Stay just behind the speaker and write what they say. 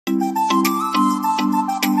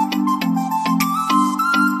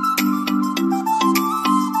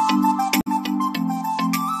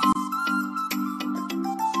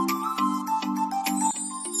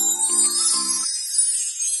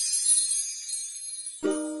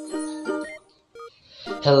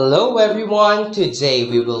Hello everyone! Today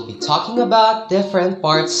we will be talking about different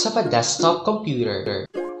parts of a desktop computer.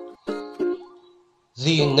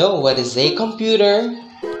 Do you know what is a computer?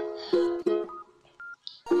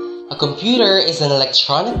 A computer is an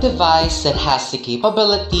electronic device that has the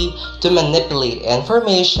capability to manipulate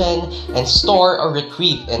information and store or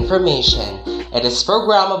retrieve information. It is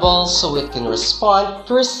programmable so it can respond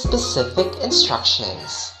to specific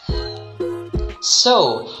instructions.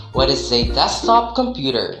 So, what is a desktop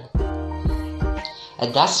computer? A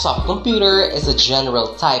desktop computer is a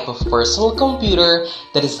general type of personal computer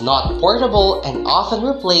that is not portable and often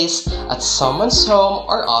replaced at someone's home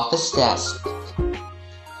or office desk.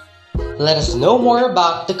 Let us know more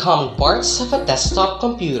about the common parts of a desktop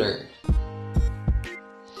computer.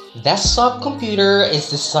 Desktop computer is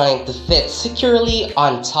designed to fit securely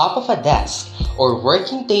on top of a desk or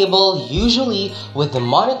working table, usually with the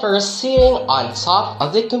monitor sitting on top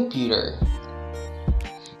of the computer.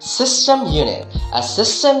 System unit. A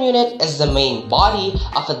system unit is the main body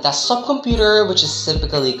of a desktop computer, which is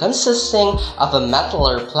typically consisting of a metal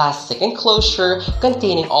or plastic enclosure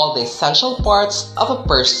containing all the essential parts of a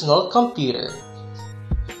personal computer.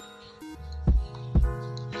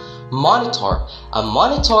 Monitor. A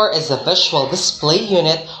monitor is a visual display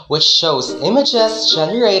unit which shows images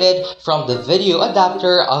generated from the video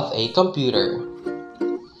adapter of a computer.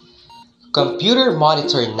 Computer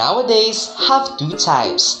monitor nowadays have two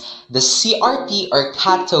types. The CRT or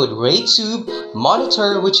cathode ray tube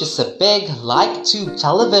monitor, which is a big light tube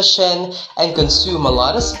television and consume a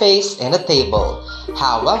lot of space in a table.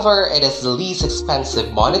 However, it is the least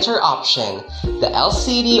expensive monitor option. The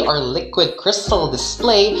LCD or liquid crystal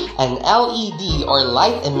display and LED or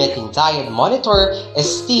light emitting diode monitor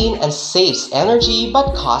is thin and saves energy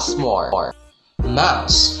but costs more.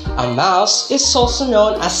 Mouse. A mouse is also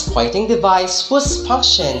known as a pointing device whose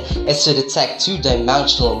function is to detect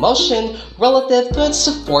two-dimensional motion relative to its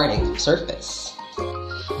supporting surface.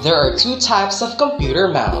 There are two types of computer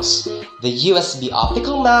mouse, the USB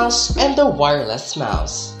optical mouse and the wireless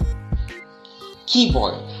mouse.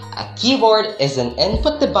 Keyboard. A keyboard is an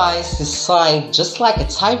input device designed just like a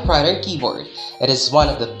typewriter keyboard. It is one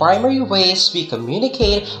of the primary ways we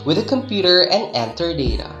communicate with the computer and enter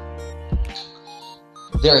data.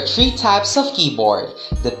 There are three types of keyboard,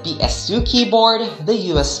 the PS2 keyboard, the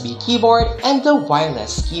USB keyboard, and the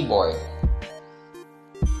wireless keyboard.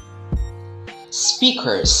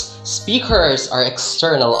 Speakers. Speakers are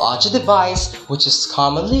external audio device which is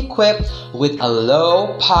commonly equipped with a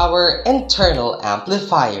low power internal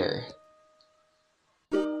amplifier.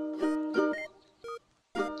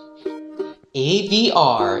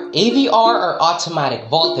 AVR. AVR or automatic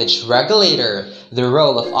voltage regulator. The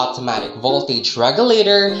role of automatic voltage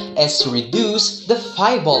regulator is to reduce the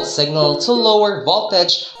 5-volt signal to lower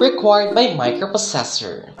voltage required by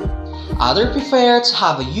microprocessor. Others prefer to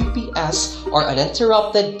have a UPS or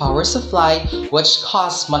uninterrupted power supply which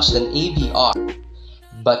costs much than AVR,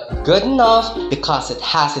 but good enough because it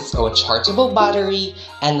has its own chargeable battery,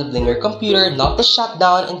 enabling your computer not to shut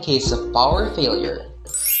down in case of power failure.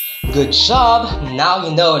 Good job! Now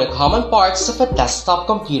you know the common parts of a desktop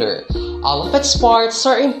computer. All of its parts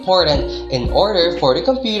are important in order for the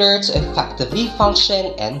computer to effectively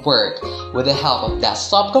function and work. With the help of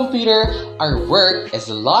desktop computer, our work is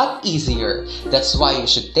a lot easier. That's why you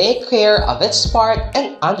should take care of its part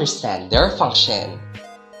and understand their function.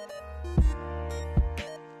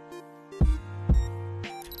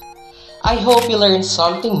 I hope you learned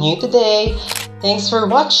something new today. Thanks for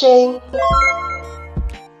watching!